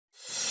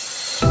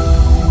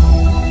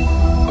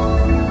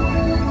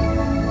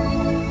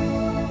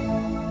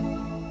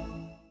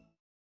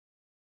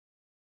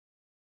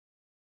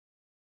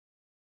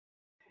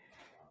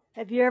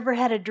Have you ever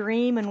had a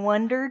dream and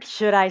wondered,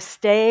 should I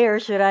stay or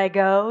should I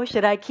go?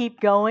 Should I keep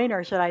going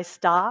or should I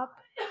stop?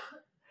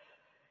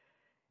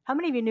 How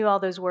many of you knew all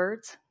those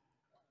words?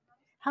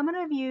 How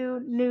many of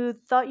you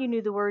thought you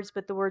knew the words,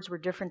 but the words were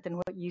different than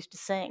what you used to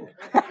sing?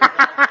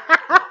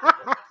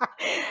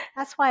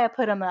 That's why I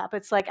put them up.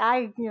 It's like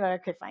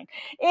okay, fine.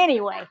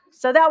 Anyway,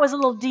 so that was a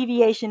little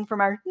deviation from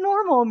our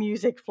normal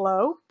music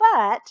flow,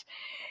 but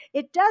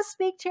it does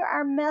speak to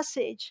our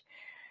message.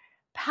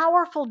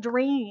 Powerful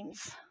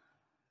dreams.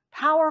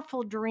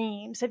 Powerful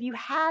dreams. Have you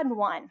had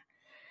one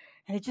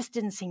and it just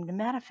didn't seem to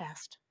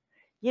manifest?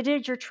 You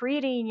did your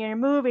treating, you're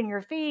moving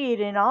your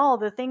feet and all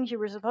the things you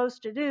were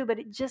supposed to do, but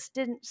it just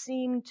didn't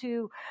seem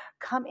to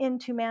come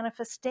into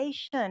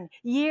manifestation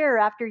year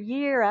after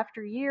year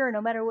after year,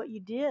 no matter what you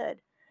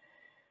did.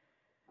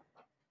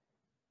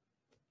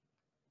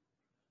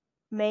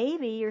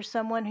 Maybe you're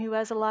someone who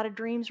has a lot of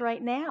dreams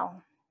right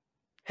now,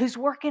 who's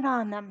working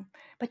on them,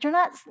 but you're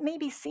not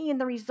maybe seeing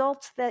the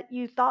results that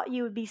you thought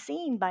you would be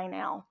seeing by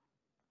now.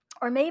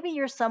 Or maybe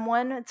you're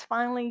someone that's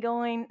finally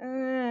going,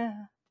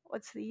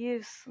 what's the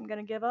use? I'm going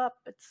to give up.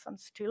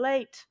 It's too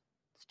late.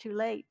 It's too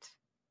late.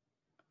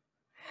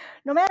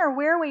 No matter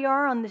where we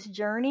are on this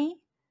journey,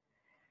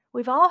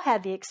 we've all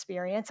had the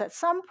experience at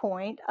some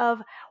point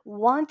of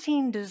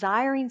wanting,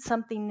 desiring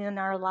something in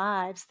our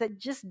lives that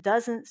just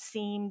doesn't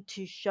seem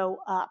to show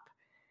up,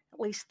 at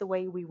least the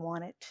way we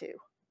want it to.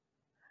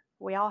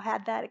 We all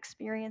had that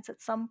experience at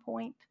some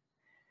point.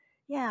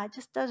 Yeah, it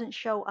just doesn't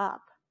show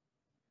up.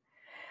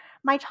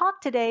 My talk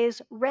today is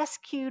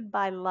Rescued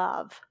by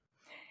Love.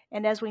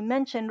 And as we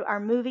mentioned, our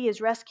movie is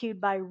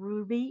Rescued by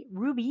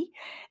Ruby,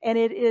 and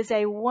it is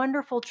a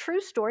wonderful true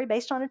story,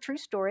 based on a true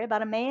story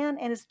about a man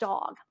and his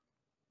dog.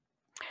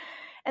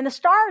 And the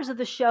stars of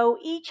the show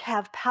each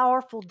have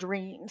powerful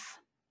dreams.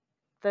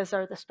 Those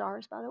are the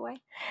stars, by the way.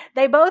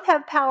 They both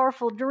have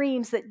powerful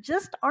dreams that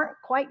just aren't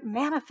quite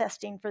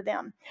manifesting for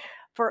them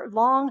for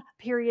long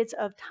periods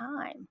of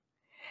time.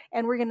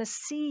 And we're going to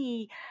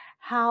see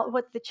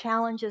what the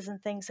challenges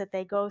and things that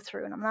they go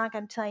through. And I'm not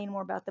going to tell you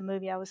more about the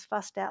movie. I was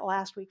fussed at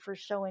last week for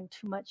showing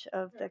too much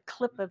of the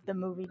clip of the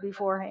movie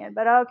beforehand.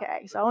 But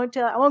okay, so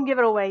I won't give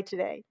it away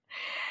today.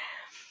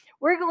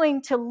 We're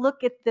going to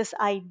look at this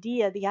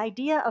idea, the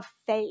idea of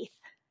faith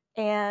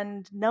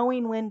and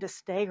knowing when to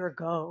stay or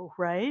go,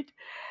 right?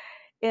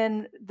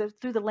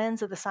 Through the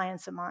lens of the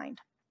science of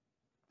mind.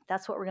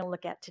 That's what we're going to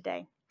look at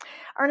today.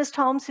 Ernest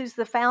Holmes, who's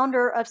the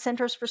founder of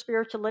Centers for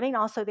Spiritual Living,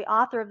 also the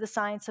author of The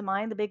Science of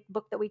Mind, the big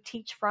book that we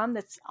teach from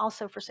that's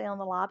also for sale in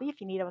the lobby if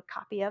you need a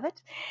copy of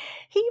it.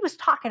 He was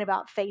talking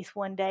about faith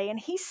one day, and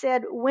he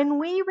said, when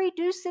we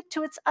reduce it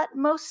to its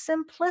utmost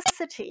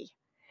simplicity,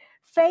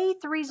 faith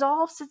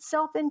resolves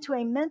itself into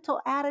a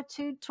mental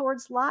attitude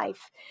towards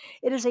life.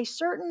 It is a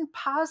certain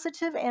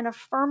positive and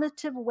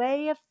affirmative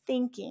way of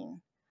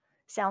thinking.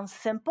 Sounds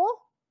simple?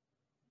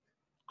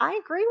 I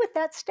agree with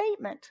that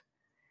statement.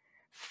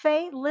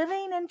 Faith,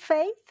 living in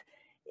faith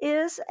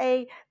is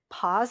a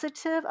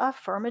positive,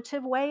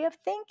 affirmative way of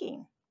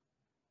thinking.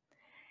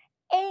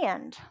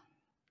 And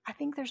I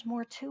think there's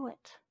more to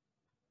it.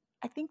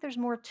 I think there's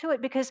more to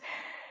it because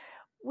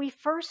we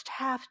first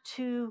have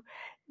to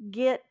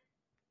get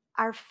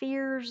our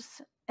fears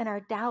and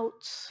our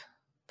doubts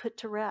put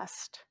to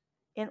rest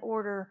in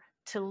order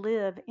to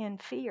live in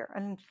fear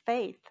and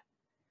faith,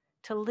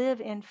 to live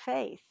in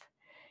faith.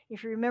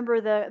 If you remember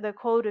the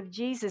quote of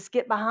Jesus,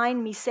 "Get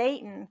behind me,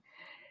 Satan,"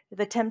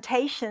 the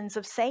temptations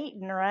of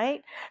Satan,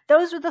 right?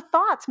 Those are the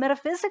thoughts.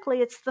 Metaphysically,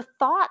 it's the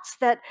thoughts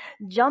that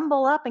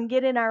jumble up and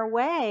get in our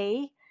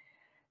way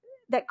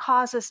that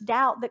cause us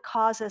doubt, that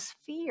cause us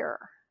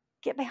fear.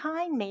 Get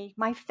behind me.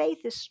 My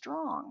faith is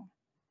strong.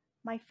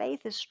 My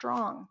faith is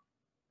strong.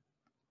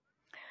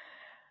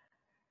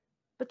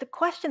 But the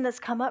question that's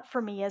come up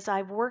for me as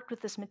I've worked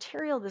with this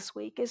material this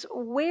week is,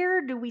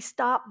 where do we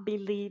stop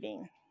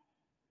believing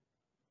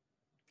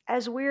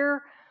as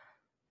we're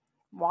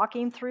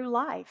walking through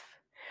life?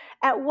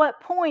 At what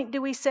point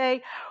do we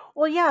say,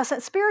 well, yes,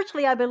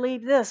 spiritually I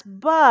believe this,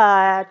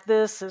 but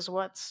this is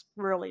what's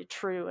really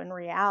true in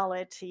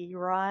reality,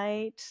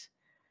 right?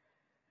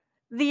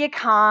 The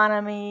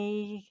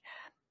economy,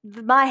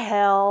 my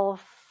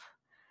health,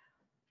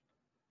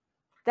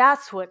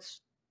 that's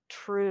what's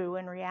true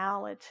in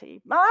reality.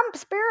 I'm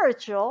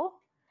spiritual.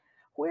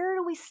 Where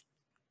do we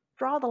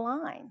draw the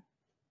line?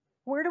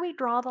 Where do we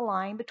draw the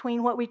line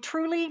between what we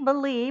truly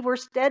believe, we're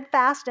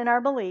steadfast in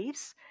our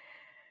beliefs,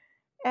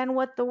 and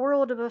what the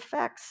world of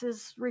effects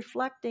is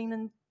reflecting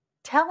and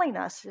telling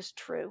us is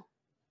true?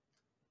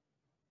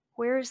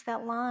 Where is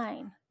that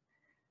line?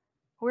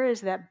 Where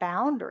is that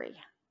boundary?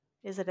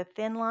 Is it a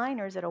thin line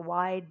or is it a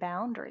wide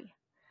boundary?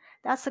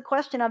 That's the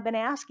question I've been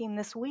asking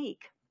this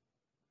week.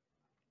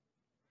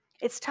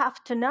 It's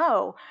tough to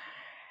know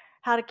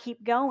how to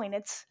keep going.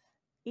 It's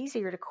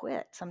easier to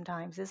quit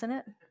sometimes, isn't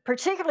it?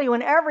 Particularly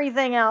when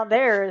everything out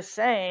there is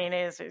saying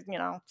it's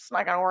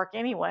not going to work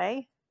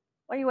anyway.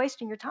 What are you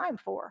wasting your time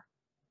for?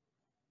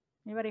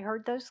 Anybody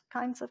heard those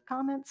kinds of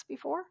comments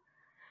before?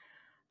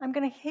 I'm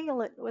going to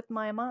heal it with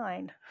my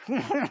mind.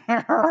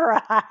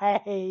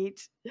 Right.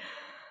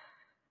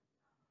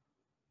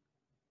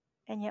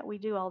 And yet we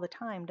do all the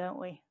time, don't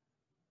we?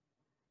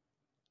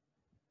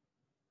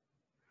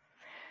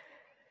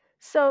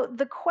 So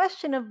the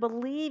question of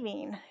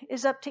believing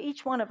is up to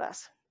each one of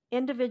us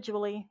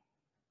individually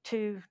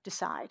to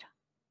decide.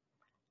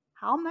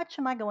 How much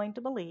am I going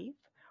to believe?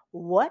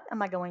 What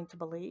am I going to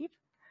believe?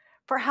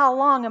 For how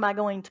long am I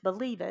going to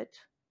believe it?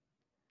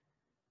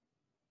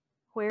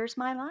 Where's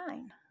my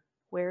line?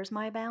 Where's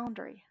my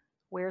boundary?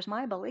 Where's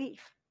my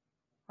belief?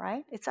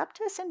 Right? It's up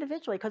to us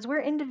individually because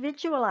we're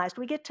individualized.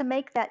 We get to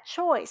make that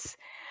choice.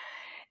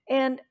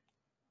 And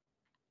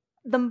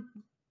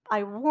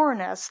I warn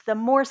us, the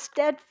more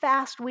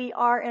steadfast we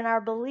are in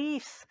our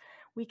beliefs,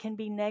 we can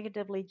be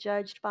negatively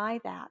judged by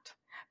that.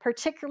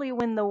 Particularly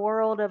when the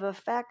world of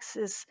effects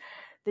is,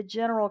 the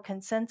general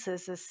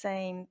consensus is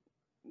saying,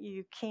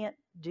 you can't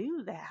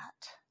do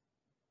that.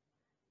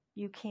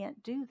 You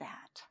can't do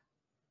that.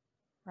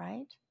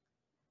 Right?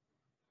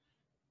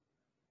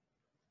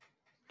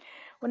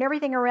 When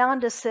everything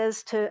around us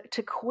says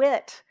to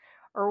quit,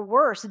 or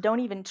worse,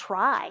 don't even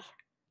try.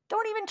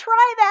 Don't even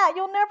try that.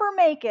 You'll never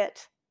make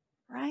it.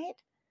 Right?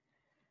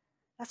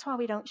 That's why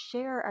we don't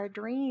share our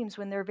dreams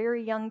when they're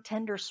very young,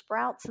 tender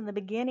sprouts in the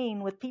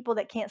beginning with people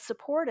that can't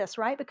support us,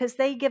 right? Because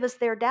they give us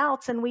their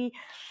doubts and we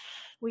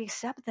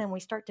accept them. We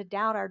start to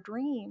doubt our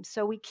dreams.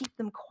 So we keep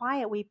them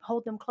quiet. We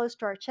hold them close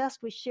to our chest.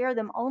 We share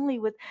them only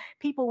with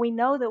people we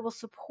know that will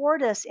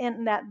support us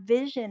in that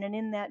vision and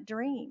in that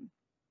dream.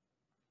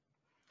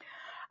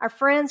 Our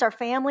friends, our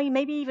family,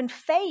 maybe even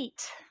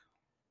fate.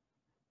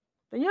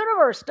 The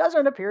universe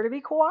doesn't appear to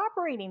be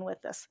cooperating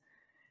with us.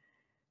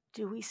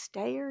 Do we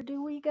stay or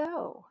do we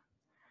go?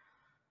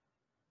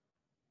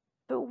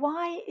 But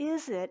why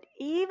is it,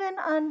 even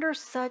under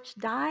such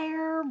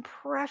dire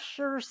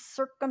pressure,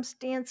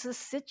 circumstances,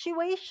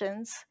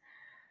 situations,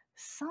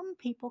 some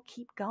people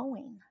keep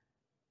going?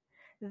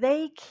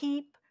 They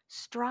keep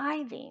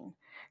striving.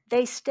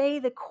 They stay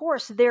the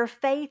course. Their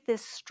faith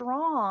is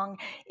strong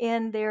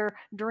in their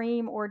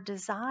dream or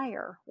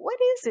desire. What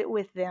is it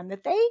with them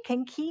that they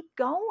can keep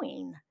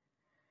going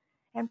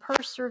and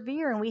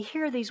persevere? And we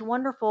hear these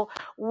wonderful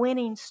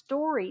winning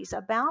stories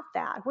about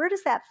that. Where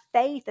does that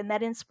faith and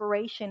that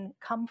inspiration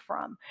come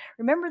from?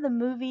 Remember the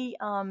movie,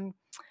 oh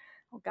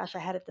gosh, I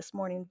had it this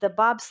morning, the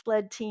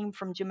bobsled team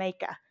from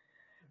Jamaica.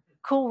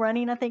 Cool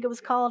Running, I think it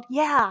was called.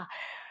 Yeah.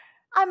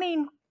 I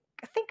mean,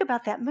 think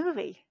about that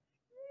movie.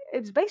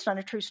 It's based on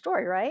a true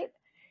story, right?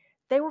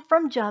 They were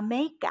from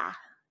Jamaica.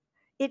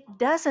 It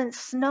doesn't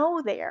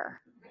snow there.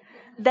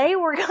 They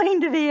were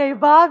going to be a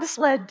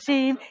bobsled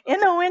team in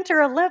the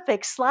Winter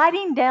Olympics,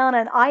 sliding down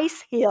an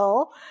ice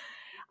hill.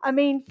 I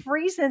mean,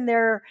 freezing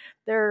their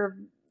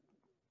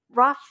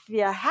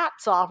raffia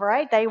hats off,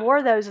 right? They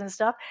wore those and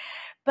stuff.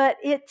 But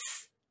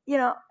it's,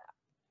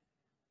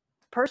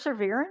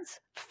 perseverance,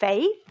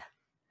 faith,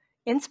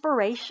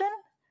 inspiration.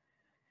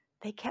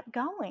 They kept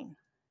going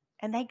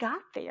and they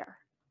got there.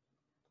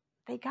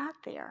 They got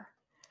there.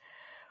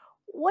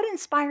 What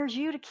inspires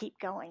you to keep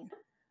going?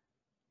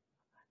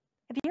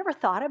 Have you ever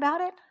thought about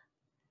it?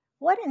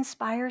 What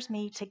inspires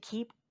me to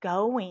keep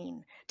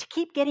going, to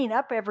keep getting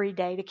up every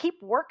day, to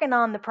keep working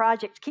on the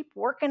project, to keep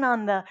working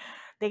on the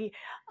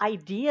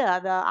idea,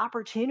 the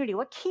opportunity?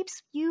 What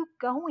keeps you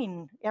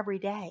going every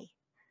day?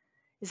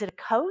 Is it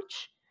a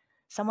coach?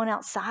 Someone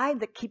outside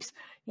that keeps,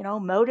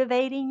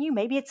 motivating you?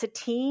 Maybe it's a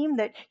team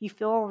that you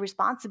feel a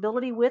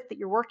responsibility with, that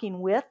you're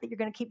working with, that you're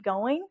going to keep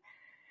going.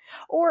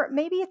 Or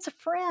maybe it's a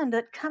friend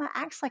that kind of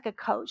acts like a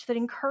coach, that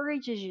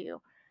encourages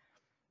you.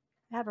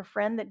 I have a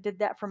friend that did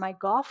that for my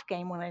golf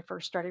game when I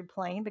first started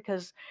playing,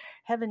 because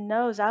heaven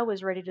knows I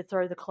was ready to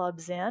throw the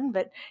clubs in.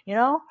 But,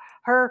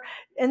 her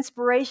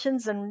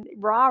inspirations and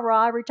rah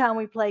rah every time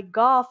we played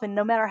golf, and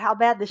no matter how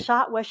bad the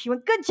shot was, she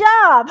went, "Good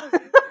job."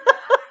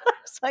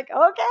 It's like,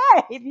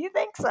 okay, if you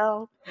think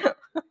so.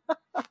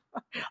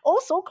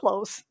 Oh, so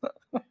close.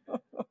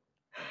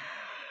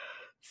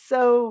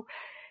 So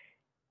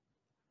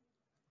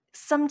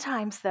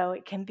sometimes, though,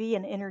 it can be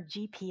an inner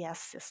GPS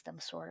system,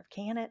 sort of,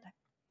 can it?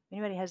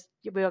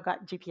 We all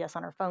got GPS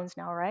on our phones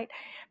now, right?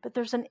 But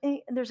there's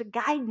a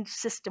guidance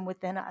system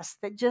within us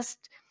that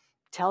just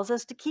tells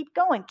us to keep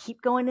going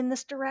in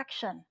this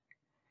direction.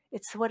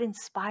 It's what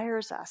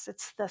inspires us.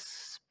 It's the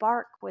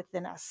spark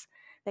within us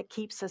that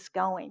keeps us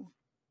going.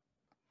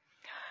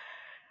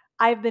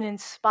 I've been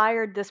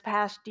inspired this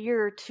past 2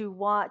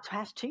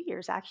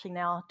 years actually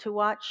now, to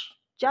watch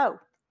Joe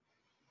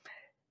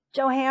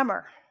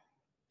Hammer,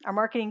 our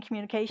marketing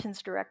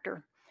communications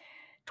director.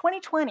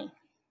 2020.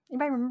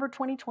 Anybody remember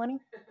 2020?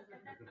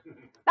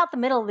 About the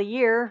middle of the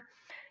year,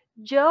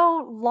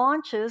 Joe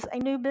launches a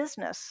new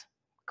business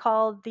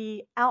called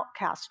the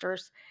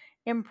Outcasters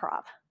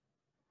Improv.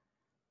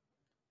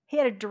 He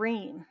had a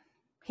dream.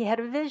 He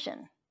had a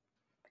vision.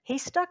 He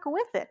stuck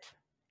with it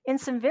in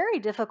some very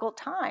difficult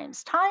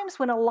times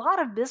when a lot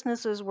of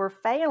businesses were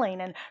failing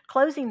and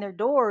closing their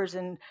doors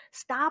and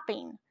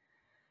stopping.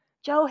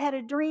 Joe had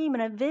a dream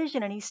and a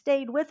vision, and he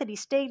stayed with it. He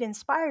stayed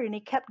inspired, and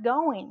he kept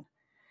going.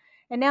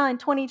 And now in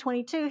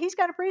 2022, he's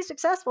got a pretty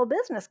successful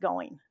business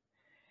going.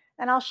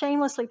 And I'll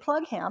shamelessly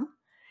plug him.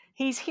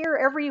 He's here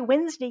every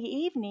Wednesday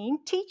evening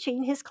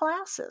teaching his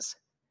classes.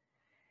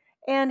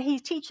 And he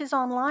teaches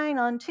online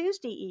on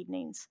Tuesday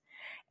evenings.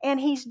 And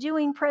he's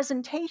doing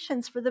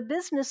presentations for the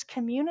business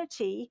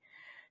community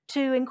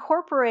to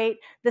incorporate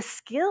the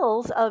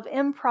skills of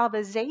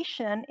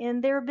improvisation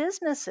in their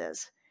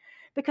businesses.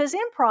 Because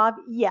improv,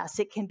 yes,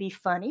 it can be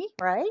funny,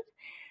 right?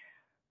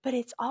 But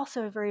it's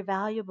also a very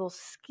valuable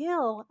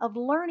skill of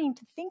learning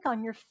to think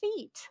on your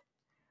feet.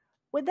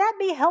 Would that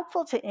be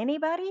helpful to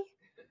anybody?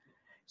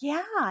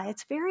 Yeah,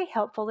 it's very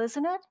helpful,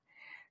 isn't it?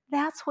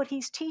 That's what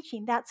he's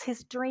teaching. That's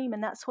his dream,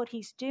 and that's what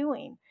he's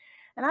doing.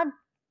 And I've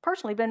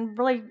personally been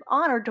really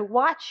honored to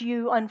watch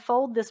you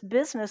unfold this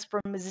business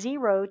from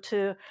 0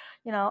 to,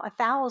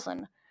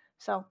 1,000.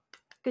 So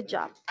good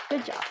job.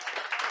 Good job.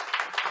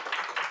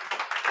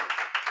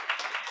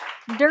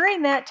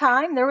 During that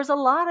time, there was a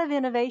lot of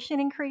innovation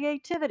and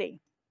creativity.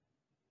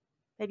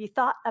 Have you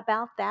thought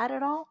about that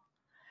at all?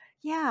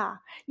 Yeah.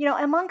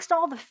 Amongst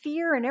all the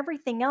fear and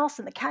everything else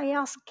and the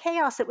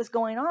chaos that was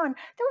going on,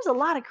 there was a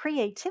lot of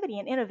creativity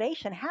and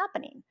innovation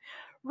happening.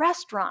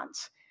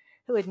 Restaurants,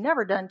 who had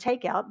never done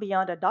takeout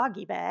beyond a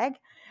doggy bag,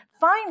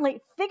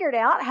 finally figured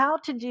out how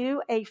to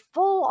do a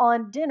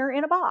full-on dinner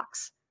in a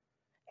box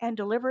and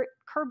deliver it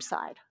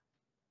curbside.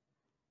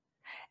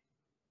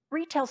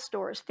 Retail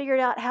stores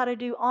figured out how to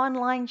do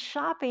online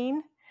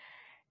shopping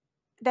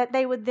that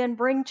they would then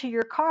bring to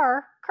your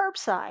car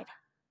curbside.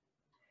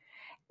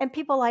 And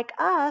people like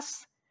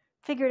us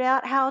figured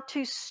out how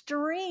to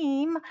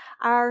stream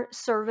our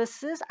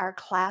services, our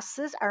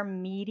classes, our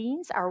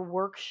meetings, our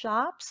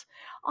workshops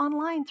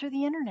online through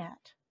the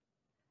internet.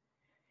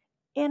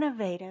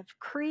 Innovative,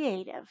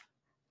 creative.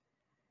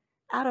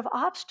 Out of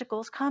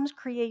obstacles comes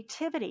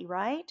creativity,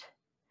 right?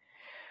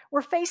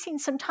 We're facing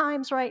some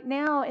times right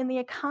now in the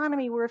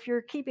economy where, if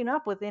you're keeping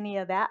up with any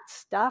of that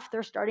stuff,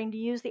 they're starting to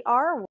use the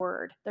R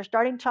word. They're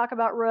starting to talk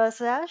about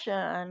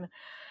recession.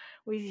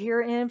 We hear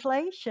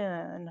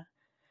inflation.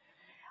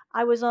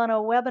 I was on a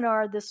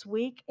webinar this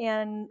week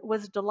and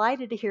was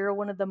delighted to hear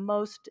one of the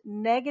most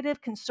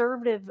negative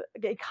conservative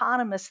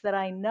economists that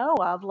I know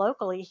of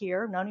locally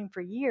here, known him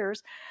for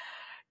years,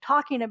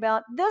 talking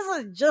about, this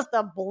is just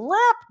a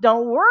blip.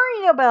 Don't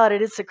worry about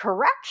it. It's a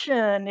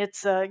correction.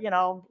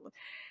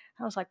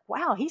 I was like,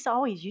 wow, he's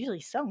always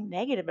usually so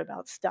negative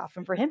about stuff.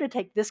 And for him to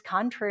take this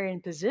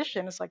contrarian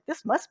position, it's like,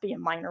 this must be a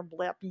minor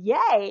blip.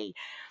 Yay.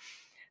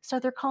 So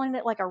they're calling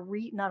it like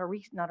not a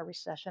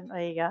recession,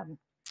 a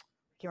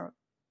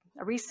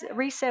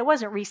reset. It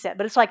wasn't reset,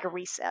 but it's like a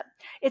reset.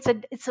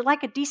 It's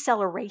like a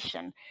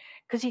deceleration,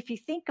 because if you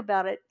think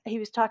about it, he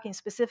was talking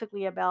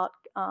specifically about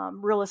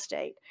real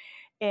estate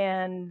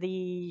and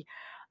the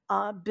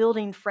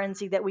building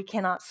frenzy that we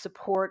cannot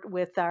support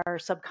with our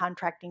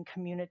subcontracting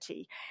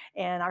community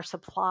and our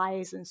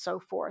supplies and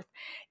so forth,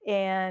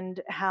 and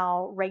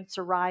how rates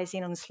are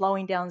rising and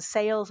slowing down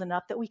sales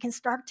enough that we can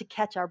start to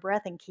catch our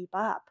breath and keep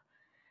up.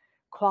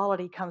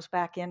 Quality comes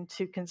back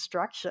into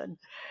construction.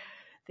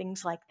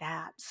 Things like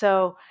that.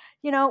 So,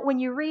 when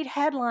you read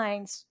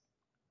headlines,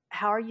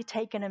 how are you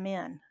taking them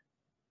in?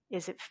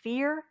 Is it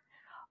fear,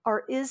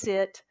 or is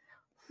it,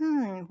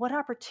 what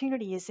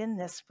opportunity is in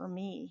this for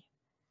me?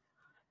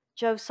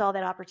 Joe saw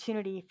that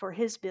opportunity for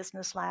his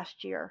business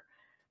last year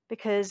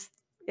because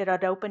it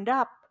had opened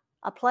up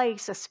a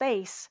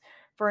space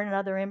for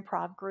another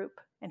improv group,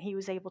 and he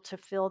was able to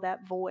fill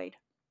that void.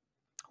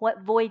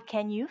 What void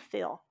can you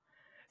fill?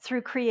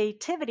 Through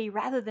creativity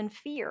rather than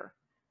fear.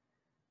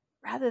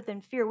 Rather than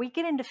fear. We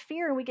get into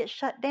fear and we get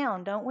shut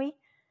down, don't we?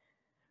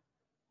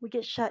 We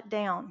get shut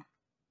down.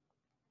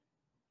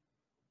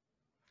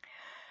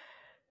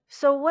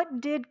 So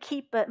what did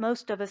keep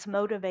most of us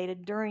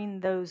motivated during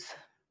those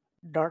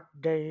dark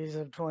days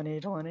of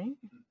 2020?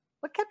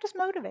 What kept us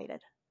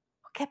motivated?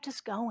 What kept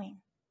us going?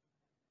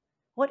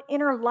 What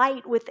inner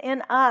light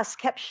within us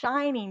kept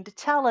shining to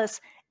tell us,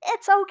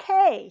 it's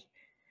okay.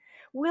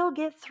 We'll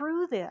get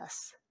through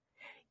this.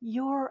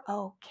 You're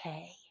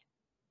okay.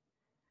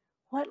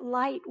 What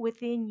light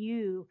within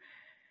you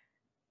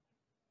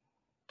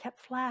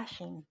kept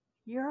flashing?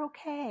 You're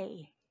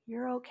okay.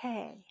 You're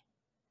okay.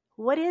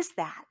 What is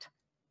that?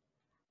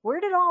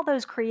 Where did all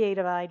those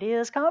creative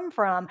ideas come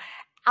from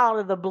out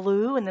of the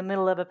blue in the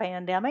middle of a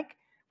pandemic?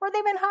 Where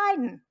they been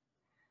hiding?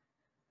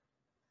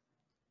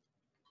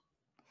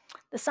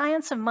 The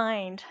science of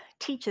mind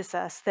teaches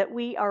us that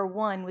we are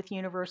one with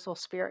universal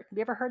spirit. Have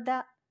you ever heard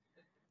that?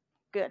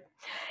 Good.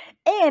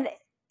 And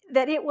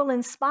that it will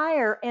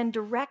inspire and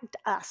direct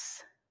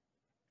us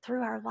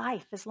through our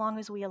life as long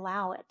as we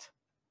allow it,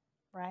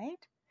 right?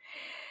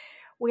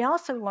 We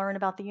also learn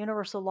about the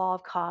universal law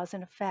of cause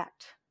and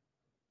effect.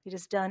 It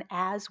is done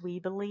as we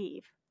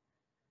believe.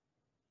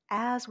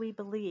 As we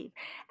believe.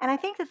 And I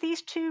think that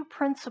these two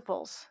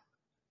principles,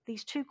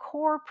 these two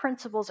core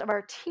principles of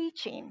our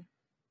teaching,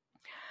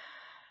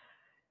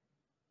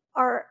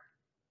 are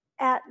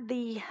at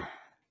the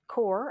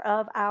core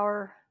of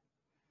our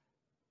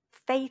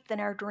faith in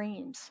our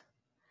dreams,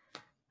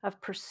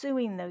 of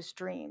pursuing those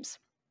dreams.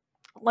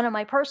 one of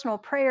my personal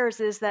prayers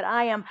is that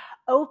I am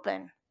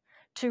open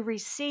to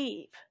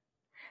receive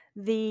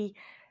the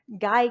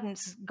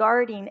guidance,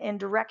 guarding, and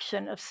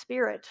direction of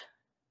Spirit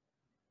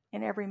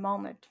in every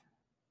moment.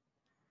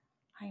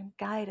 I am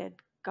guided,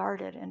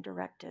 guarded, and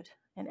directed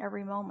in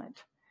every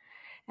moment.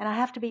 And I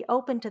have to be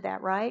open to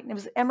that, right? And it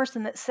was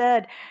Emerson that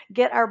said,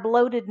 get our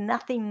bloated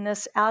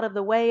nothingness out of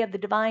the way of the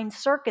divine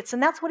circuits.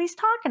 And that's what he's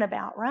talking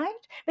about, right?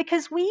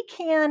 Because we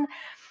can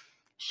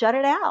shut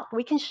it out.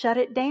 We can shut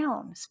it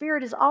down.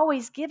 Spirit is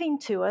always giving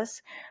to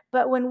us.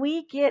 But when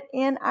we get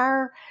in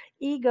our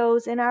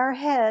egos, in our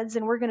heads,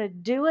 and we're going to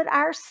do it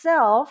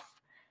ourselves,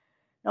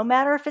 no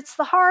matter if it's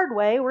the hard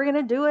way, we're going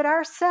to do it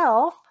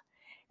ourselves.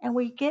 And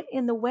we get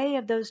in the way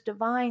of those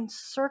divine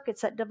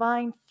circuits, that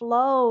divine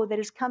flow that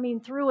is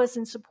coming through us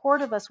in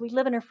support of us. We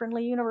live in a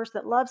friendly universe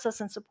that loves us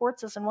and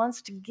supports us and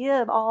wants to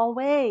give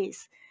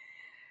always.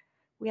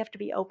 We have to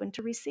be open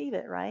to receive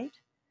it, right?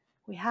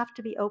 We have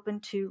to be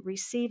open to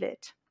receive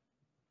it.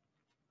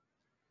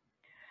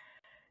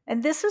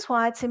 And this is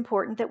why it's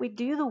important that we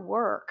do the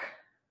work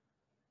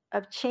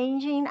of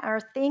changing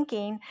our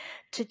thinking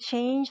to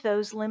change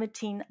those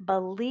limiting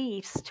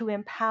beliefs to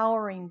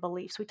empowering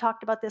beliefs. We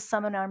talked about this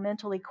some in our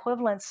mental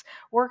equivalence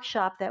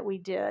workshop that we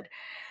did,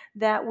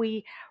 that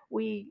we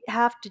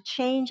have to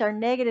change our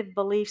negative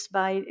beliefs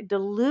by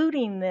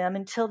diluting them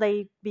until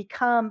they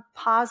become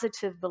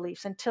positive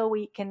beliefs, until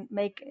we can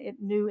make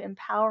new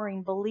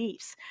empowering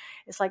beliefs.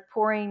 It's like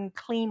pouring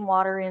clean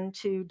water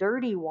into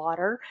dirty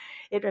water.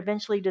 It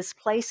eventually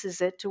displaces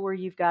it to where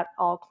you've got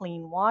all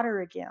clean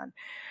water again.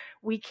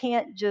 We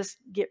can't just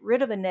get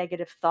rid of a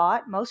negative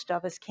thought. Most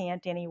of us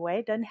can't anyway.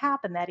 It doesn't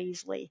happen that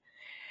easily.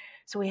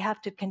 So we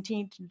have to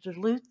continue to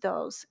dilute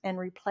those and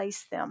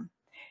replace them.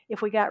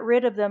 If we got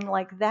rid of them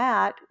like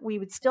that, we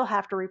would still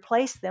have to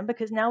replace them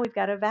because now we've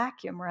got a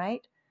vacuum,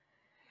 right?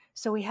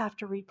 So we have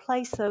to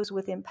replace those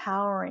with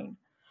empowering.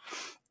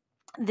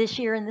 This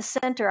year in the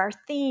center, our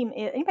theme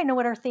is, anybody know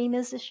what our theme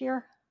is this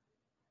year?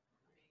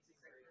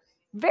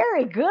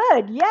 Very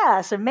good.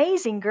 Yes,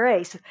 amazing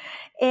grace.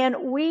 And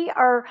we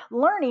are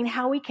learning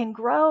how we can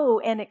grow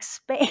and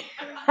expand.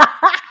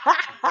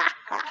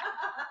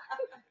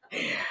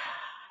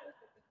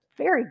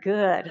 Very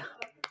good.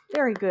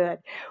 Very good.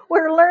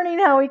 We're learning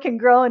how we can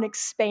grow and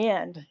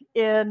expand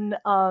in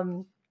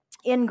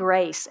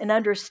grace and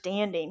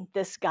understanding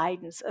this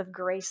guidance of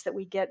grace that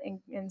we get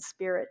in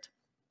spirit.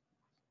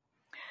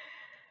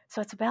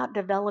 So it's about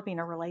developing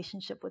a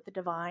relationship with the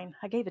divine.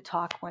 I gave a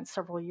talk once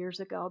several years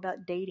ago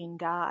about dating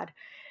God,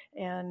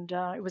 and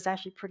it was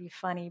actually pretty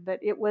funny, but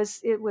it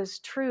was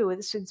true.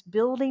 It's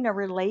building a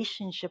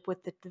relationship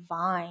with the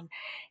divine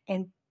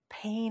and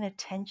paying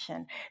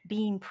attention,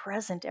 being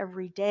present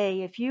every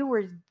day. If you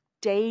were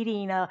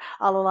dating a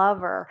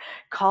lover,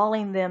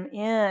 calling them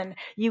in,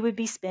 you would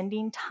be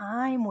spending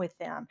time with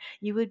them.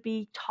 You would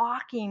be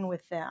talking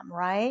with them,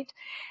 right?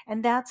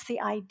 And that's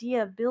the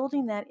idea of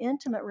building that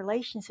intimate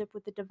relationship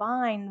with the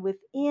divine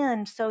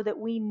within, so that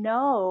we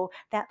know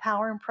that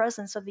power and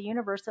presence of the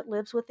universe that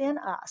lives within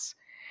us.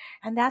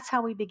 And that's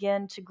how we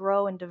begin to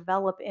grow and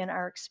develop in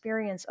our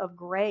experience of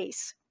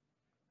grace.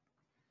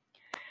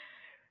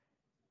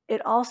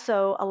 It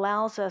also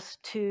allows us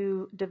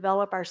to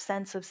develop our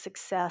sense of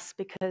success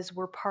because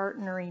we're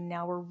partnering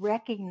now. We're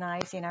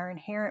recognizing our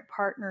inherent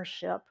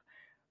partnership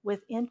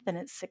with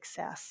infinite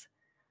success,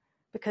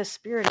 because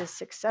spirit is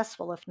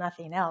successful if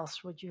nothing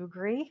else. Would you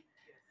agree?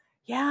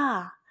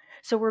 Yeah.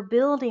 So we're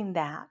building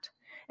that,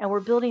 and we're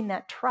building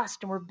that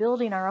trust, and we're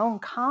building our own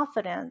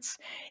confidence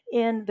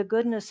in the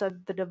goodness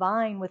of the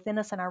divine within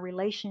us and our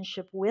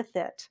relationship with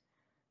it.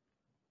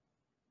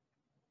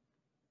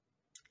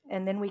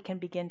 And then we can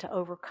begin to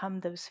overcome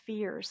those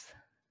fears,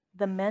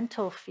 the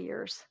mental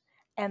fears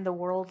and the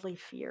worldly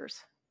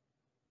fears.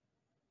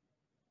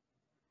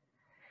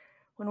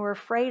 When we're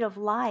afraid of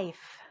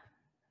life,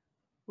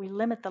 we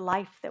limit the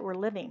life that we're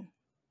living.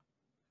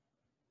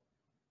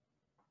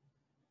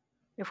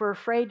 If we're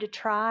afraid to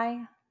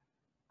try,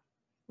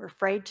 we're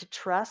afraid to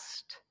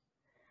trust,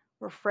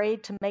 we're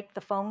afraid to make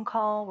the phone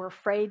call, we're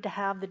afraid to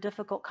have the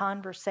difficult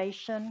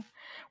conversation,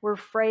 we're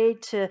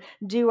afraid to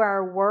do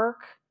our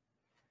work,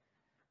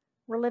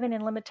 we're living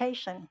in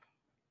limitation.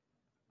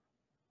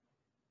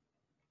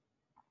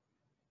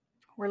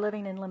 We're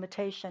living in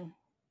limitation.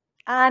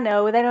 I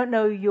know, they don't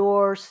know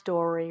your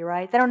story,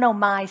 right? They don't know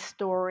my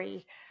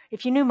story.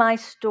 If you knew my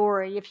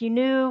story, if you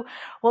knew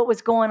what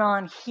was going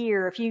on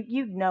here, if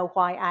you'd know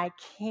why I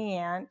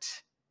can't.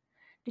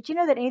 Did you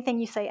know that anything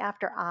you say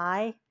after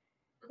I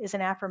is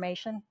an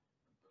affirmation?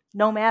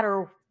 No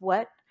matter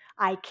what,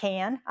 I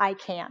can, I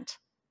can't.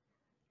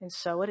 And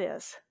so it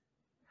is.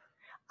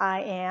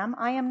 I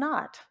am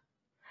not.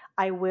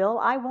 I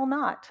will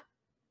not.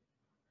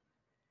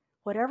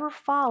 Whatever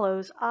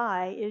follows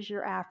I is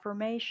your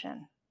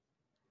affirmation.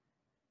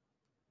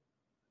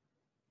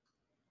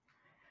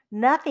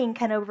 Nothing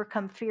can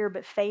overcome fear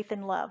but faith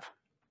and love.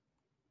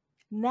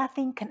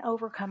 Nothing can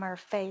overcome our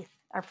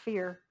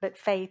fear, but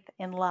faith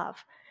and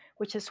love,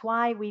 which is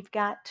why we've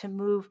got to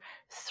move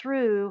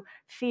through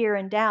fear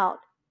and doubt.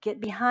 Get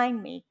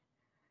behind me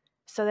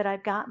so that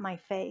I've got my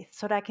faith,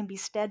 so that I can be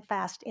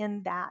steadfast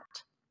in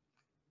that.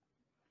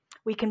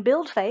 We can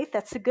build faith.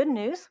 That's the good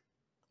news.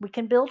 We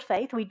can build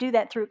faith. We do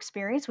that through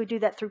experience. We do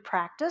that through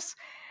practice.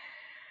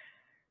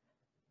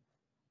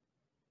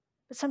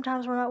 But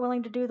sometimes we're not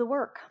willing to do the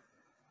work.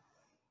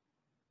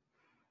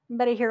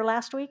 Anybody here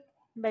last week?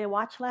 Anybody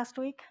watch last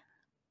week?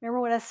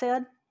 Remember what I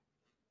said?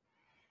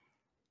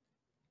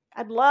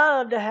 I'd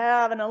love to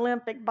have an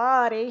Olympic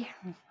body,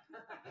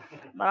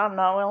 but I'm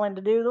not willing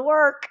to do the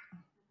work.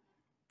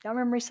 Y'all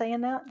remember me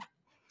saying that?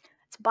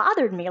 It's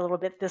bothered me a little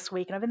bit this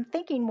week, and I've been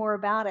thinking more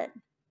about it.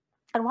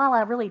 And while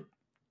I really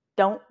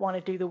don't want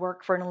to do the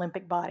work for an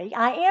Olympic body,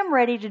 I am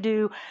ready to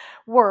do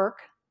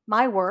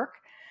my work,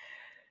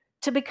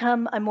 to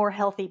become a more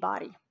healthy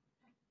body.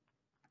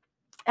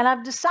 And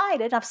I've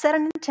set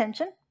an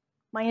intention.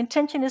 My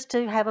intention is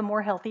to have a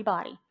more healthy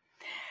body.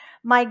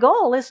 My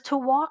goal is to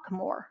walk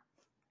more.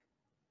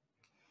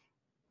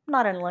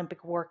 Not an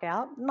Olympic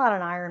workout, not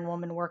an Iron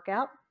Woman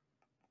workout,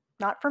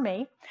 not for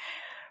me.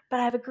 But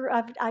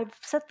I've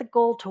set the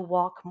goal to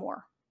walk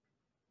more.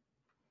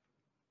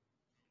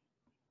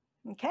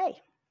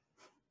 Okay,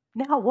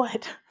 now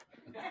what?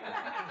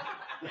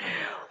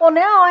 Well,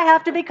 now I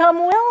have to become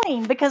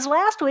willing, because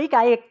last week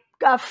I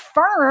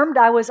affirmed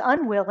I was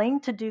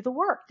unwilling to do the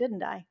work,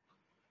 didn't I?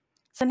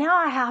 So now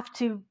I have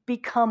to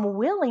become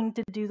willing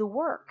to do the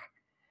work.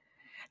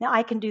 Now,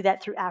 I can do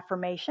that through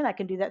affirmation. I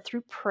can do that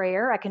through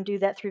prayer. I can do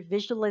that through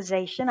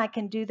visualization. I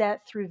can do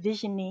that through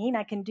visioning.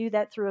 I can do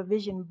that through a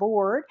vision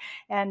board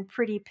and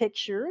pretty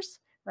pictures,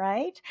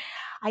 right?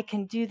 I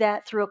can do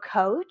that through a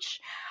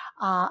coach,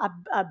 a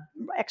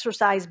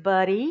exercise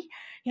buddy.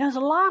 There's a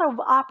lot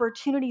of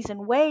opportunities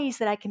and ways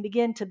that I can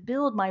begin to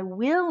build my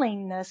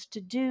willingness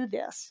to do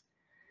this.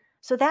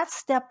 So that's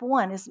step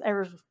one,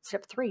 or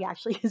step three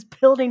actually, is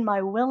building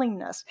my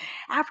willingness.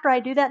 After I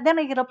do that, then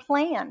I get a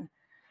plan.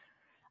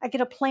 How am I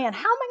going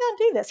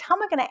to do this? How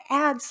am I going to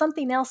add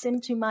something else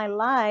into my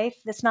life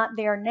that's not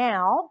there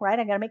now, right?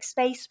 I got to make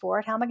space for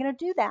it. How am I going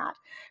to do that?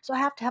 So I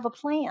have to have a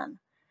plan.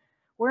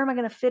 Where am I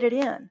going to fit it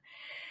in?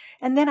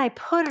 And then I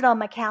put it on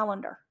my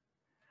calendar.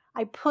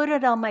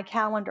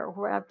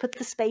 Where I put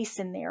the space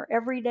in there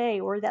every day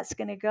where that's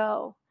going to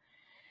go.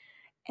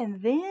 And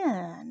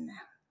then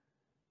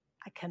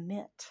I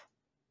commit.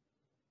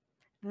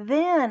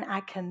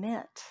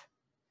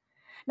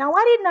 Now,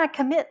 why didn't I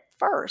commit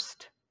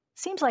first?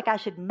 Seems like I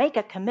should make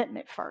a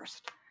commitment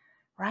first,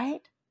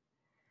 right?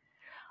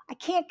 I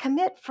can't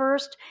commit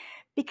first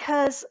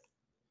because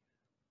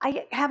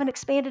I haven't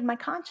expanded my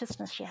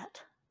consciousness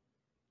yet.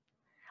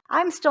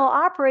 I'm still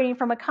operating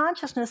from a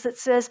consciousness that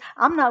says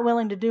I'm not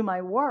willing to do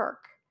my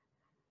work.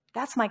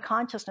 That's my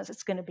consciousness.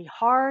 It's going to be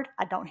hard.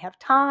 I don't have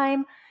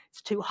time.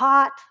 It's too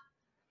hot.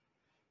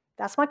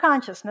 That's my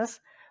consciousness.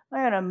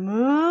 I'm going to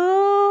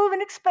move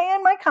and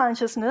expand my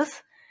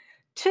consciousness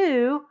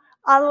to,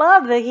 I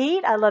love the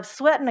heat. I love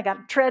sweating. I got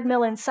a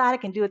treadmill inside. I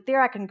can do it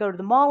there. I can go to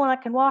the mall and I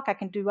can walk. I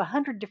can do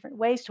 100 different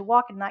ways to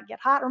walk and not get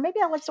hot. Or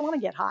maybe I just want to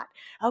get hot.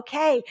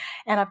 Okay.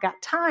 And I've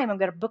got time. I'm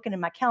going to book it in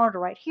my calendar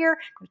right here.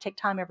 I'm going to take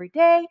time every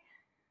day.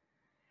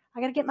 I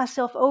got to get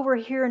myself over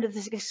here into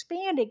this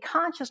expanded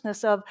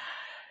consciousness of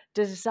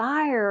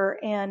desire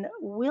and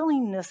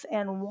willingness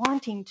and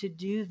wanting to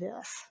do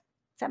this.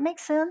 Does that make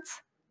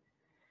sense?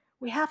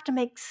 We have to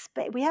make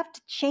space. We have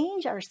to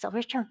change ourselves. We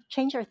have to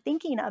change our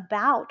thinking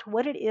about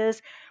what it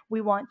is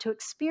we want to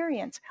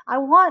experience. I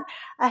want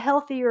a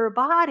healthier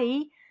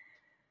body.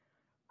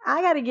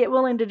 I got to get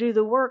willing to do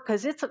the work,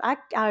 because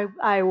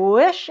I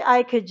wish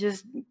I could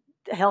just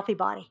a healthy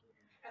body.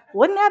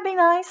 Wouldn't that be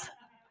nice?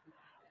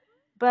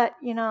 But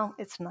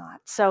it's not.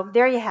 So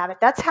there you have it.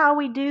 That's how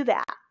we do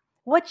that.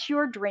 What's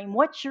your dream?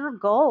 What's your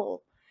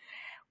goal?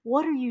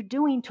 What are you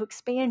doing to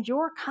expand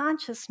your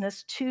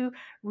consciousness to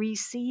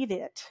receive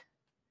it?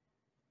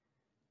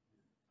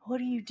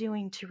 What are you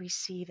doing to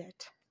receive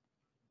it?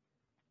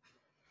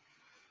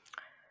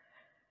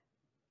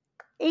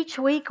 Each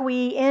week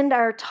we end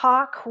our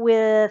talk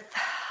with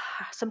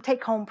some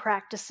take-home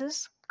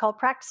practices called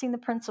Practicing the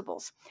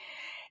Principles.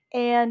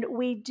 And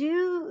we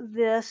do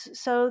this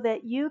so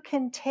that you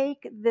can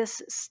take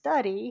this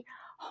study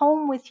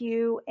home with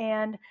you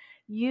and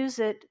use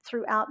it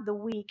throughout the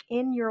week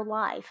in your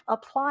life,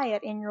 apply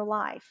it in your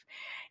life.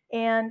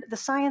 And the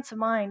science of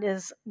mind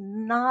is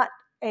not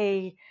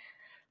a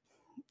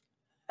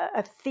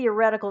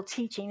theoretical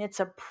teaching. It's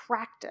a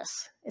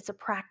practice.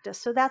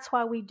 So that's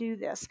why we do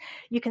this.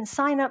 You can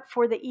sign up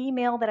for the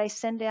email that I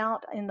send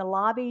out in the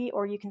lobby,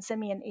 or you can send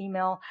me an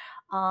email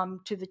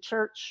to the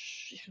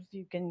church.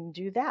 You can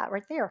do that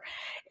right there.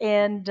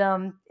 And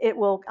I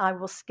will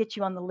get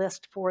you on the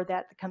list for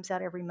that comes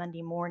out every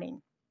Monday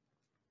morning.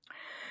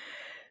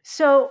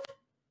 So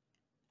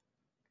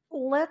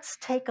let's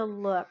take a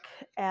look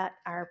at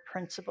our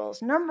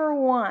principles. Number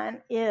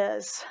one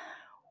is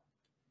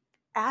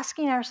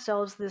asking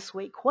ourselves this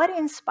week, what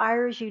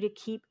inspires you to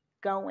keep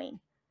going?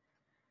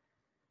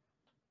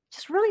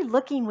 Just really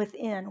looking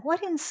within.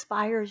 What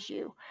inspires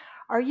you?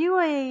 Are you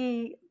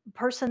a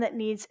person that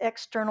needs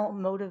external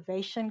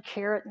motivation,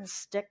 carrot and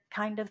stick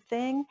kind of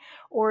thing?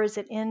 Or is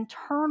it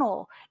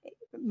internal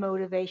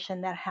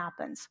motivation that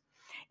happens?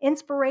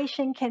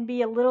 Inspiration can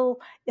be a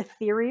little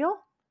ethereal,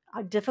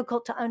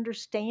 difficult to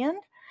understand.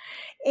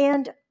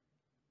 And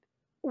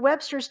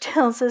Webster's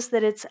tells us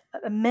that it's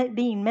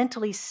being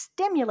mentally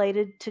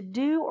stimulated to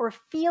do or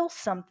feel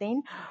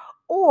something,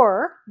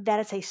 or that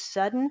it's a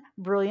sudden,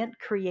 brilliant,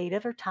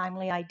 creative, or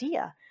timely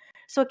idea.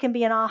 So it can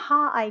be an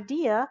aha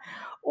idea,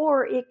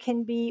 or it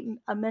can be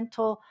a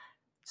mental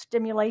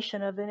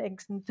stimulation of an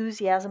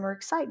enthusiasm or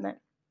excitement.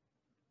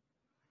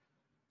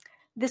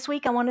 This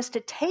week, I want us to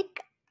take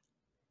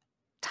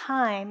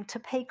time to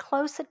pay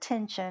close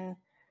attention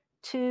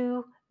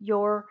to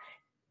your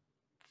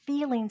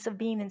feelings of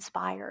being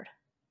inspired.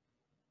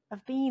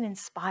 Of being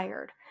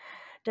inspired.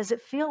 Does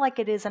it feel like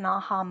it is an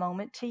aha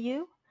moment to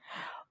you?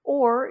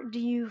 Or do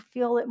you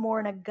feel it more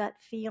in a gut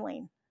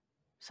feeling?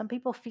 Some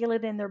people feel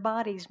it in their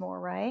bodies more,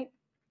 right?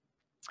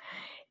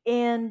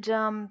 And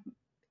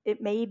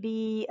it may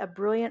be a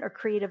brilliant or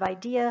creative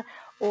idea,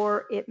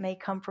 or it may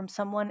come from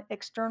someone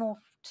external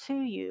to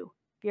you.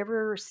 Have you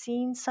ever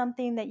seen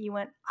something that you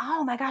went,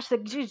 oh my gosh,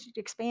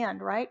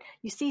 expand, right?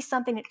 You see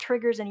something that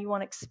triggers and you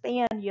want to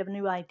expand, you have a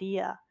new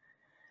idea.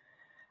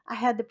 I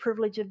had the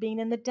privilege of being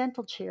in the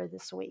dental chair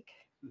this week.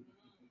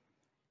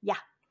 Yeah.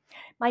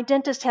 My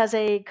dentist has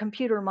a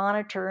computer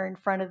monitor in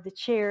front of the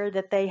chair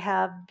that they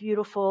have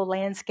beautiful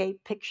landscape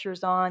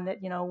pictures on that,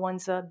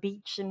 one's a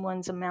beach and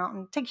one's a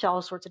mountain. It takes you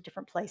all sorts of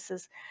different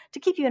places to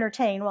keep you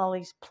entertained while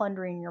he's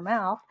plundering your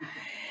mouth.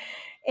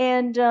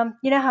 And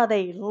you know how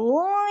they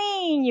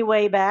lean you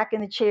way back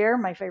in the chair,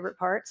 my favorite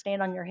part,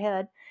 stand on your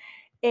head.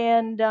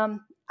 And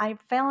I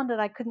found that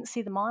I couldn't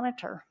see the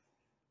monitor.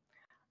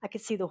 I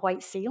could see the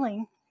white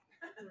ceiling.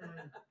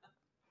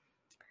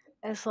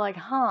 It's like,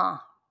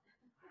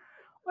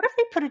 what if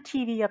they put a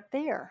TV up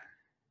there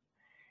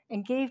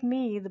and gave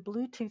me the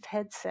Bluetooth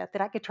headset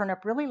that I could turn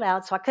up really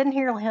loud so I couldn't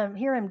hear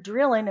him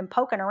drilling and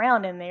poking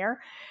around in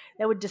there?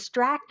 That would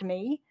distract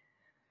me,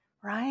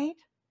 right?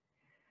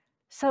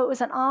 So it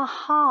was an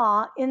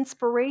aha,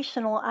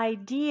 inspirational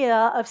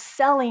idea of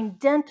selling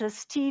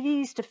dentist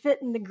TVs to fit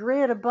in the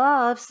grid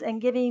above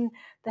and giving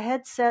the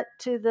headset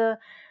to the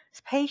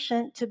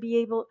patient to be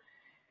able.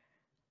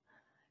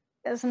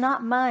 It's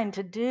not mine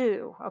to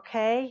do,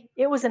 okay?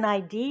 It was an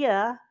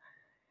idea,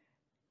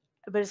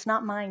 but it's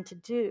not mine to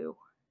do.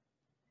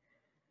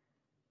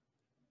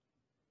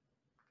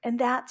 And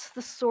that's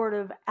the sort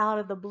of out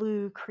of the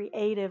blue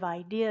creative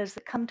ideas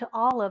that come to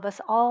all of us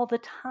all the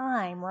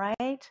time,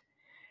 right?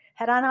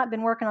 Had I not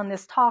been working on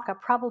this talk, I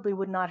probably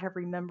would not have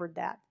remembered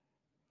that.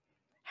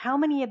 How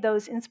many of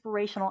those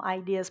inspirational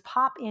ideas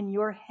pop in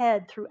your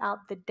head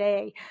throughout the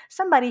day?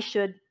 Somebody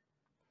should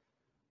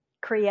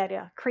create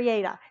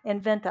a,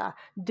 invent a,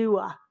 do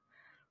a,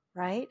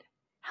 right?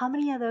 How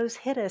many of those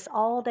hit us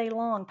all day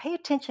long? Pay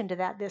attention to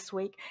that this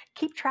week.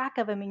 Keep track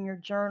of them in your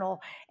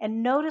journal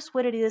and notice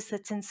what it is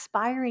that's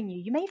inspiring you.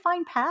 You may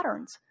find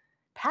patterns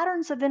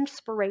of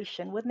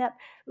inspiration. Wouldn't that,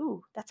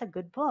 that's a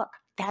good book.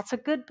 That's a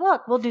good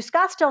book. We'll do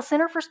Scottsdale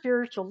Center for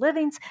Spiritual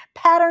Living's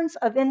Patterns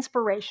of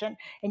Inspiration,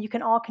 and you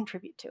can all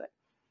contribute to it.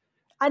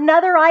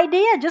 Another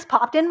idea just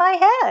popped in my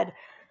head.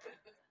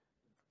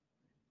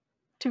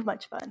 Too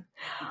much fun.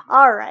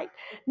 All right.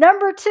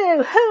 Number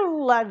 2,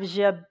 who loves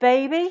you,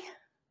 baby?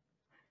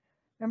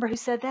 Remember who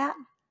said that?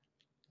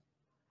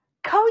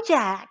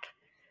 Kojak.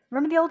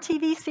 Remember the old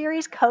TV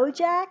series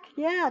Kojak?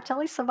 Yeah,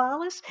 Telly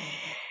Savalas.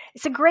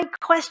 It's a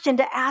great question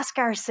to ask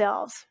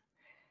ourselves.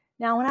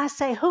 Now, when I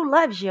say, who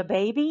loves you,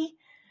 baby?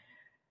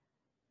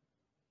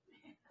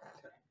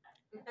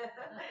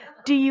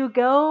 Do you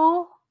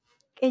go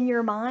in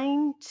your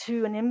mind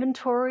to an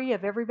inventory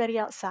of everybody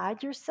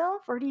outside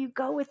yourself? Or do you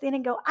go within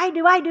and go, I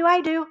do, I do,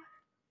 I do?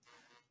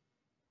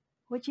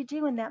 What'd you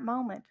do in that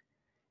moment?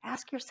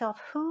 Ask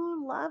yourself,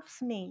 who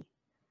loves me?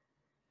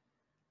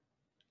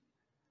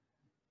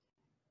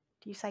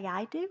 Do you say,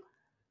 I do?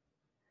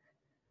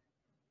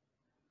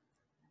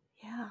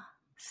 Yeah.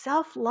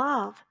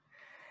 Self-love.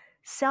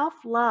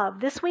 Self-love.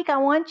 This week, I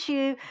want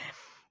you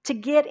to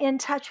get in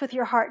touch with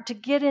your heart, to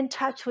get in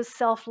touch with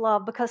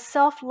self-love, because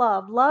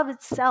self-love, love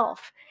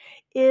itself,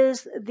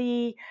 is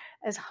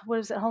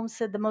Holmes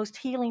said, the most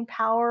healing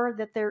power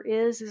that there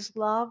is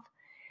love.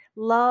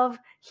 Love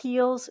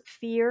heals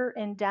fear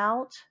and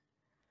doubt.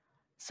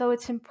 So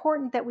it's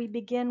important that we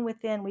begin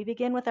within. We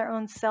begin with our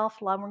own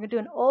self-love. We're going to do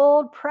an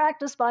old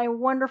practice by a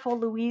wonderful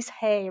Louise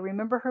Hay.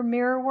 Remember her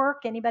mirror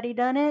work? Anybody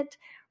done it?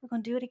 We're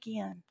going to do it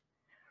again.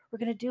 We're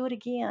going to do it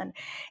again.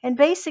 And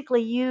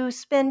basically, you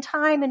spend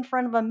time in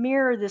front of a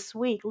mirror this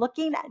week,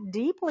 looking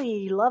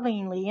deeply,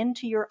 lovingly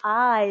into your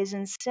eyes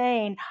and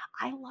saying,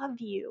 I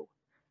love you.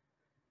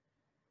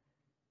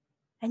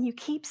 And you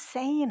keep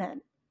saying it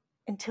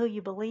until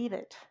you believe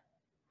it.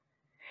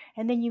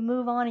 And then you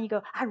move on and you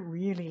go, I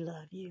really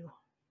love you.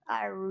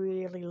 I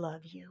really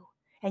love you.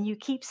 And you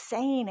keep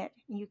saying it.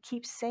 You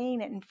keep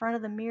saying it in front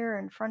of the mirror,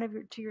 in front of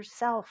to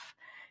yourself,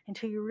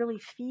 until you really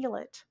feel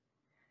it.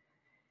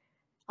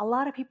 A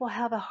lot of people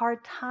have a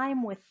hard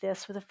time with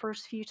this for the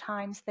first few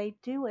times they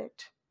do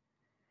it.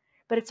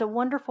 But it's a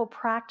wonderful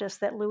practice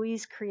that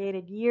Louise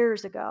created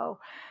years ago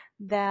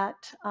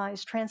that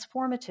is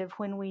transformative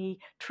when we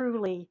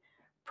truly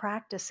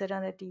practice it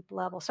on a deep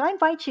level. So I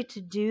invite you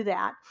to do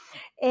that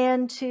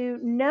and to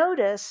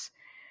notice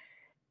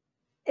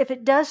if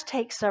it does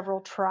take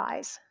several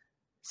tries,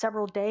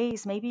 several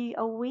days, maybe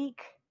a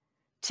week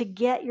to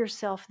get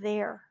yourself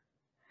there,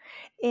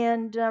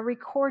 and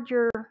record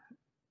your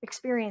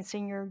experience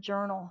in your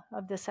journal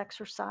of this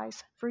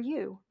exercise for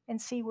you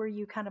and see where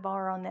you kind of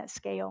are on that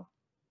scale.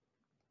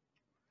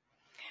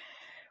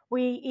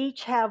 We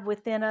each have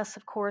within us,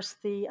 of course,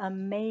 the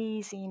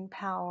amazing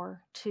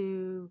power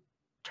to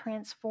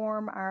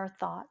transform our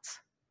thoughts,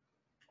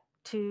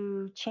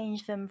 to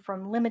change them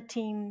from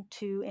limiting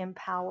to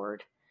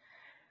empowered.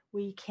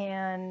 We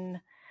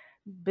can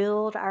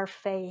build our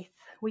faith.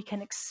 We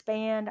can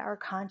expand our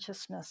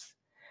consciousness.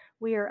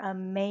 We are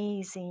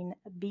amazing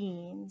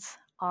beings,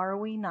 are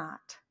we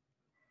not?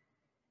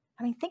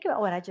 I mean, think about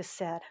what I just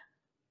said.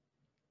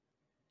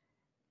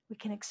 We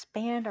can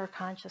expand our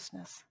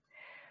consciousness.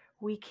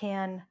 We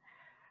can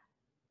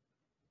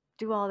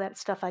do all that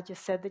stuff I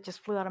just said that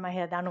just flew out of my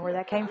head. I don't know where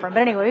that came from.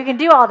 But anyway, we can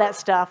do all that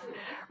stuff.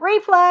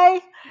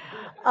 Replay.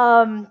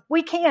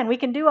 We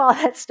can do all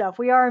that stuff.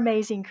 We are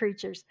amazing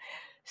creatures.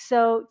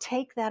 So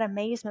take that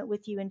amazement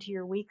with you into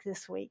your week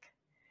this week.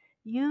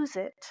 Use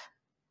it.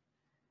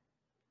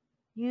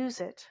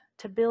 Use it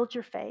to build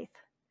your faith,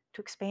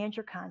 to expand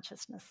your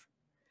consciousness,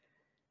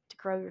 to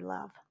grow your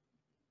love.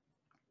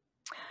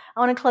 I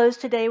want to close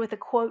today with a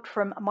quote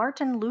from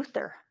Martin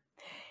Luther.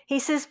 He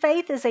says,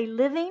 "Faith is a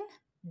living,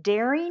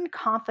 daring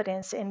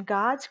confidence in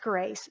God's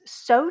grace,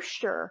 so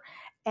sure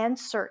and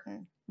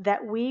certain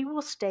that we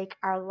will stake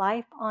our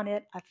life on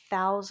it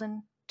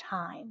 1,000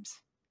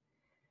 times."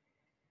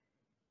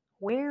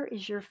 Where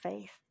is your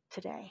faith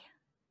today?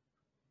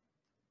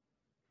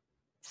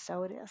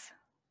 So it is.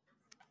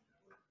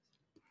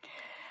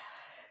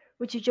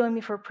 Would you join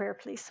me for a prayer,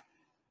 please?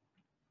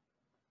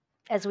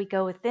 As we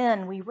go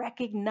within, we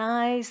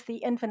recognize the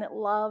infinite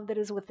love that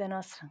is within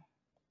us.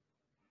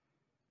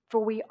 For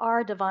we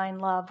are divine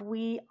love.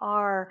 We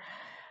are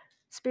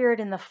spirit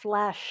in the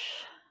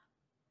flesh,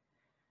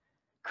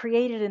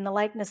 created in the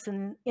likeness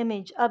and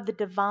image of the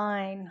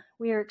divine.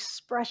 We are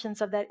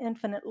expressions of that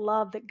infinite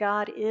love that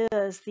God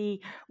is,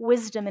 the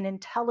wisdom and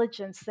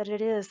intelligence that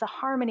it is, the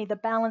harmony, the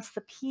balance,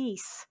 the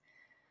peace,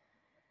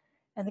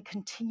 and the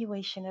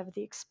continuation of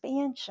the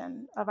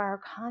expansion of our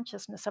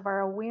consciousness, of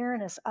our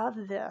awareness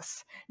of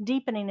this,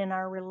 deepening in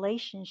our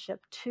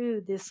relationship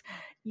to this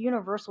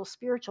universal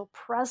spiritual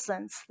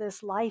presence,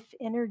 this life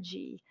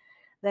energy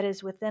that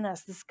is within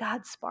us, this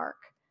God spark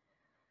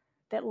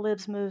that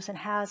lives, moves, and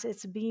has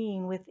its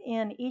being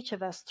within each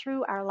of us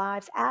through our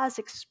lives as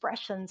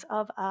expressions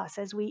of us,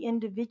 as we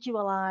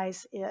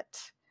individualize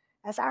it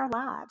as our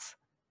lives,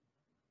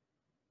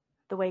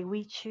 the way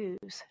we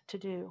choose to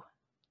do.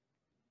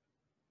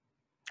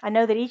 I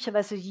know that each of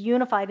us is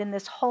unified in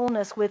this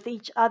wholeness with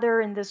each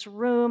other in this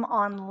room,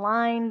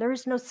 online. There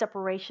is no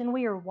separation.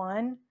 We are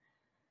one.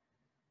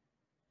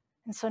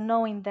 And so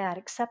knowing that,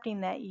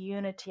 accepting that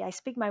unity, I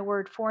speak my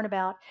word for and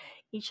about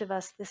each of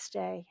us this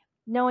day.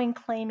 Knowing,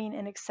 claiming,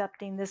 and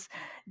accepting this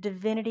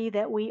divinity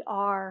that we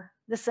are,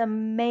 this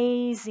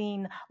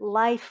amazing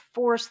life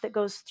force that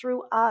goes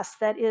through us,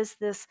 that is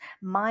this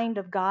mind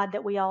of God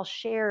that we all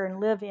share and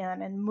live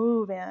in and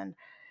move in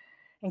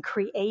and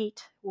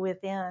create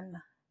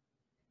within.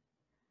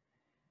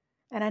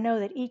 And I know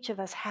that each of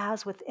us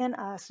has within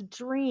us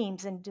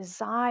dreams and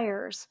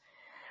desires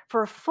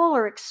for a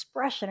fuller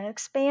expression, an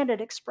expanded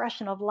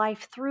expression of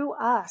life through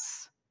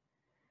us.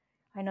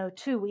 I know,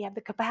 too, we have the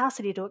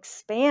capacity to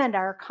expand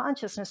our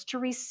consciousness to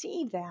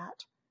receive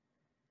that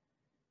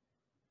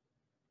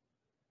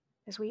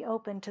as we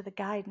open to the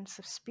guidance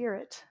of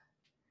Spirit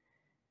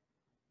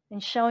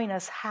and showing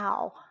us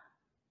how.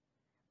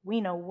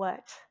 We know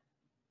what.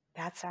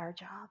 That's our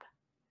job.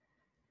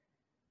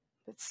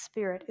 But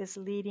Spirit is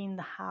leading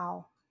the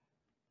how.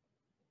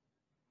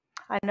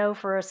 I know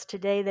for us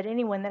today that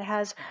anyone that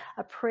has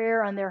a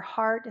prayer on their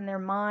heart and their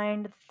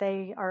mind that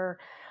they are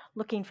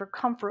looking for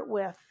comfort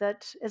with,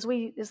 that as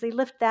they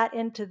lift that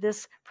into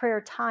this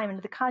prayer time,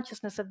 into the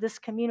consciousness of this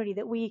community,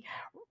 that we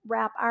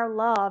wrap our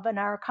love and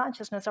our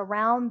consciousness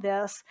around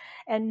this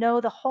and know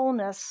the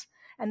wholeness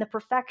and the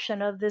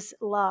perfection of this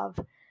love,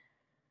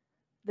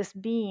 this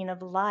being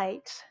of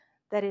light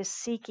that is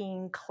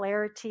seeking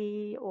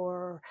clarity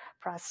or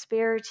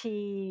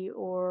prosperity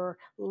or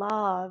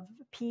love,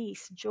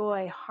 peace,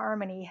 joy,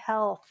 harmony,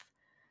 health,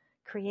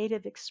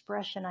 creative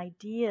expression,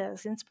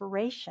 ideas,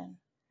 inspiration,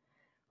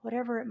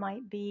 whatever it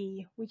might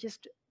be. We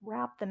just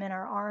wrap them in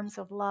our arms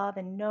of love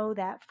and know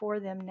that for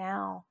them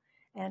now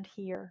and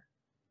here.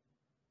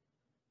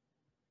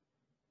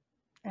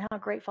 And how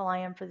grateful I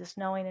am for this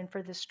knowing and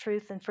for this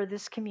truth and for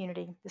this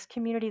community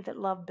that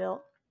love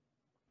built,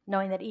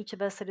 knowing that each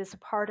of us that is a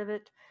part of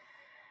it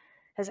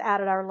has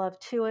added our love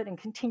to it and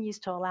continues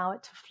to allow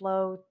it to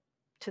flow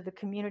to the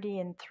community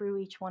and through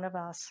each one of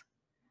us.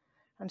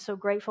 I'm so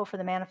grateful for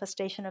the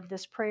manifestation of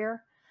this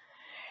prayer.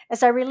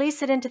 As I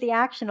release it into the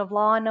action of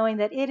law, knowing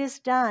that it is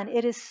done,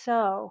 it is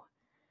so,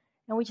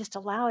 and we just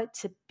allow it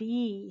to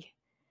be,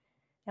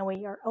 and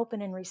we are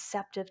open and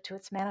receptive to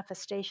its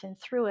manifestation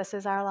through us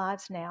as our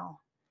lives now.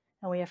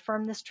 And we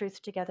affirm this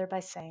truth together by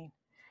saying,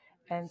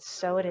 and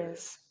so it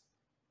is.